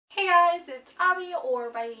guys, it's Abby, or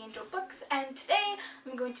By the Angel Books, and today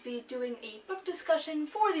I'm going to be doing a book discussion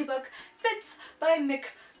for the book Fitz by Mick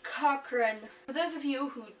Cochrane. For those of you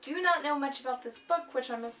who do not know much about this book, which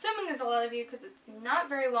I'm assuming is a lot of you because it's not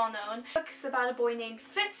very well known, the book is about a boy named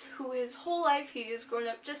Fitz who his whole life he has grown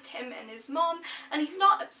up just him and his mom, and he's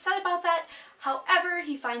not upset about that. However,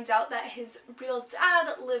 he finds out that his real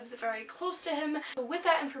dad lives very close to him. So with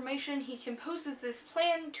that information, he composes this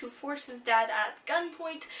plan to force his dad at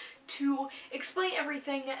gunpoint to explain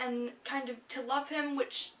everything and kind of to love him,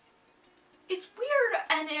 which it's weird,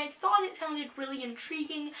 and I thought it sounded really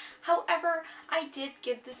intriguing. However, I did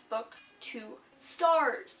give this book 2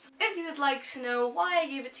 stars. If you would like to know why I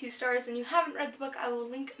gave it 2 stars and you haven't read the book, I will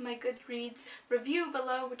link my Goodreads review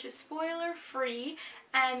below, which is spoiler free,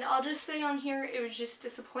 and I'll just say on here it was just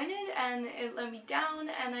disappointed and it let me down,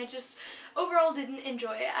 and I just overall didn't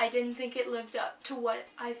enjoy it. I didn't think it lived up to what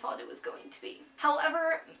I thought it was going to be.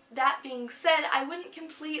 However, that being said, I wouldn't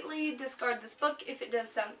completely discard this book if it does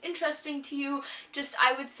sound interesting to you. Just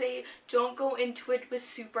I would say don't go into it with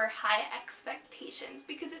super high expectations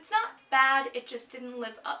because it's not bad, it just didn't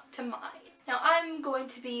live up to mine. Now I'm going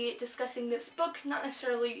to be discussing this book, not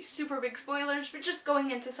necessarily super big spoilers, but just going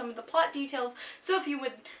into some of the plot details, so if you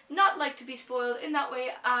would not like to be spoiled in that way,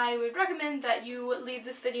 I would recommend that you leave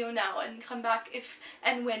this video now and come back if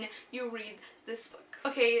and when you read this book.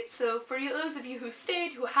 Okay, so for those of you who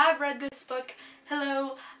stayed, who have read this book,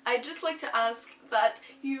 hello, I'd just like to ask that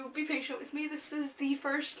you be patient with me. This is the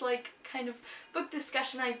first, kind of book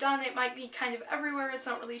discussion I've done. It might be kind of everywhere, it's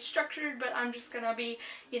not really structured, but I'm just gonna be,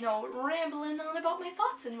 rambling on about my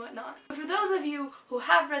thoughts and whatnot. But for those of you who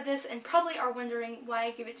have read this and probably are wondering why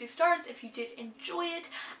I gave it 2 stars, if you did enjoy it,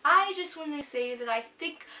 I just want to say that I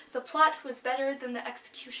think the plot was better than the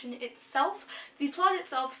execution itself. The plot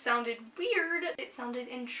itself sounded weird, it sounded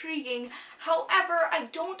intriguing, however, I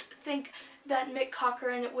don't think that Mick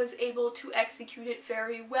Cochrane was able to execute it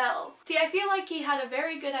very well. See, I feel like he had a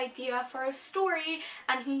very good idea for a story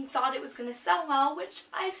and he thought it was going to sell well, which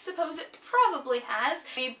I suppose it probably has.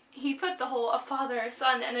 He put the whole a father, a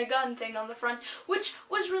son, and a gun thing on the front, which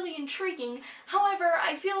was really intriguing. However,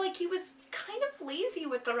 I feel like he was kind of lazy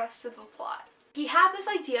with the rest of the plot. He had this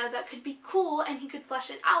idea that could be cool and he could flesh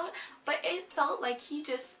it out, but it felt like he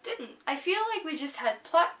just didn't. I feel like we just had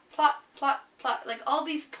plot, like all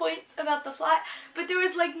these points about the plot, but there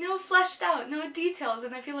was no fleshed out, no details,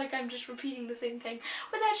 and I feel like I'm just repeating the same thing.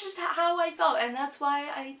 But that's just how I felt, and that's why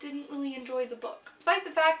I didn't really enjoy the book. Despite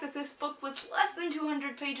the fact that this book was less than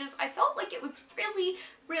 200 pages, I felt like it was really,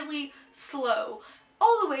 really slow.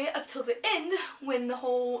 All the way up till the end, when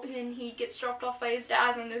he gets dropped off by his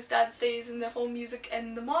dad and his dad stays, and the whole music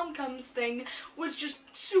and the mom comes thing was just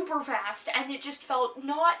super fast, and it just felt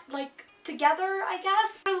not together, I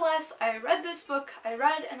guess. Nevertheless, I read this book, I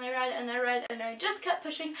read and I read and I read, and I just kept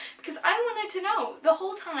pushing because I wanted to know. The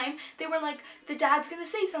whole time they were like, the dad's gonna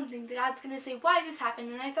say something, the dad's gonna say why this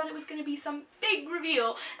happened, and I thought it was gonna be some big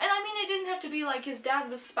reveal. And I mean, it didn't have to be like his dad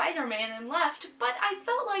was Spider-Man and left, but I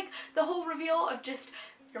felt like the whole reveal of just,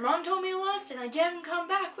 your mom told me to left and I didn't come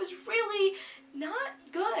back, was really not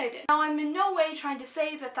good. Now, I'm in no way trying to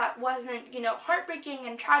say that that wasn't, heartbreaking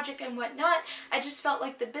and tragic and whatnot. I just felt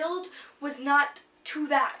like the build was not to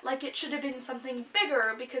that. Like, it should have been something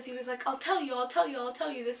bigger, because he was like, I'll tell you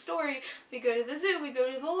this story. We go to the zoo, we go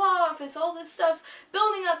to the law office, all this stuff,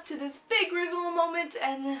 building up to this big reveal moment,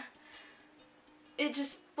 and it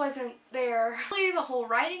just wasn't there. Really, the whole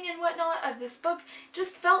writing and whatnot of this book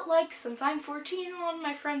just felt like, since I'm 14, a lot of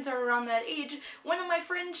my friends are around that age, one of my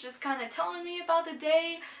friends just kind of telling me about a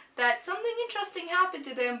day that something interesting happened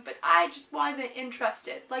to them, but I just wasn't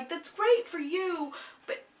interested. Like, that's great for you,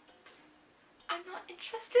 but I'm not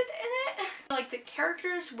interested in it. Like, the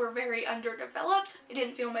characters were very underdeveloped. I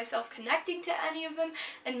didn't feel myself connecting to any of them,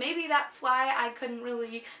 and maybe that's why I couldn't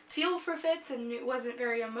really feel for Fitz and it wasn't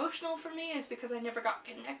very emotional for me, is because I never got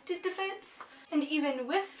connected to Fitz. And even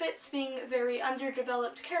with Fitz being a very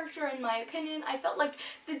underdeveloped character, in my opinion, I felt like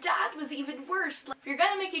the dad was even worse. Like, if you're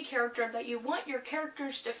gonna make a character that you want your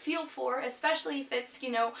characters to feel for, especially if it's,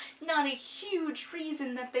 not a huge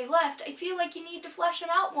reason that they left, I feel like you need to flesh them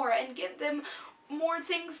out more and give them more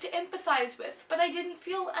things to empathize with, but I didn't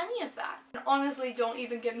feel any of that. And honestly, don't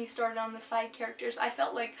even get me started on the side characters. I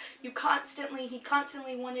felt like he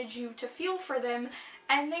constantly wanted you to feel for them,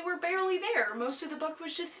 and they were barely there. Most of the book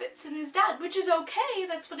was just Fitz and his dad, which is okay,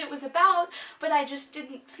 that's what it was about, but I just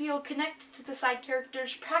didn't feel connected to the side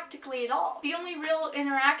characters practically at all. The only real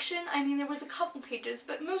interaction, I mean, there was a couple pages,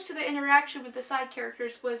 but most of the interaction with the side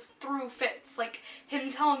characters was through Fitz, like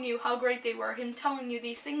him telling you how great they were, him telling you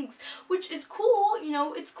these things, which is cool,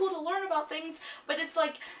 it's cool to learn about things, but it's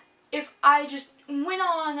like, if I just went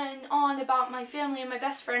on and on about my family and my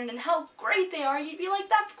best friend and how great they are, you'd be like,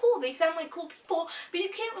 that's cool, they sound like cool people, but you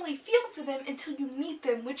can't really feel for them until you meet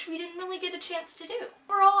them, which we didn't really get a chance to do.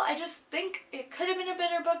 Overall, I just think it could have been a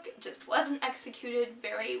better book, it just wasn't executed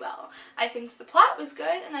very well. I think the plot was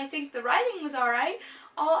good, and I think the writing was alright.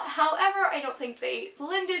 However, I don't think they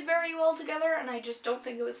blended very well together, and I just don't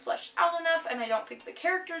think it was fleshed out enough, and I don't think the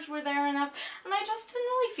characters were there enough, and I just didn't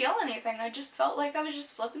really feel anything. I just felt like I was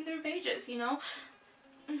just flipping through pages, you know?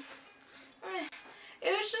 It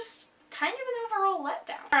was just kind of an overall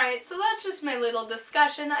letdown. Alright, so that's just my little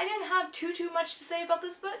discussion. I didn't have too much to say about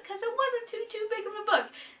this book because it wasn't too big of a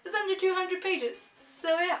book. It was under 200 pages.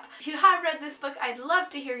 So yeah, if you have read this book, I'd love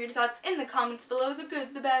to hear your thoughts in the comments below, the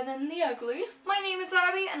good, the bad, and the ugly. My name is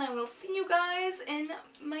Abby, and I will see you guys in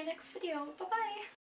my next video. Bye-bye!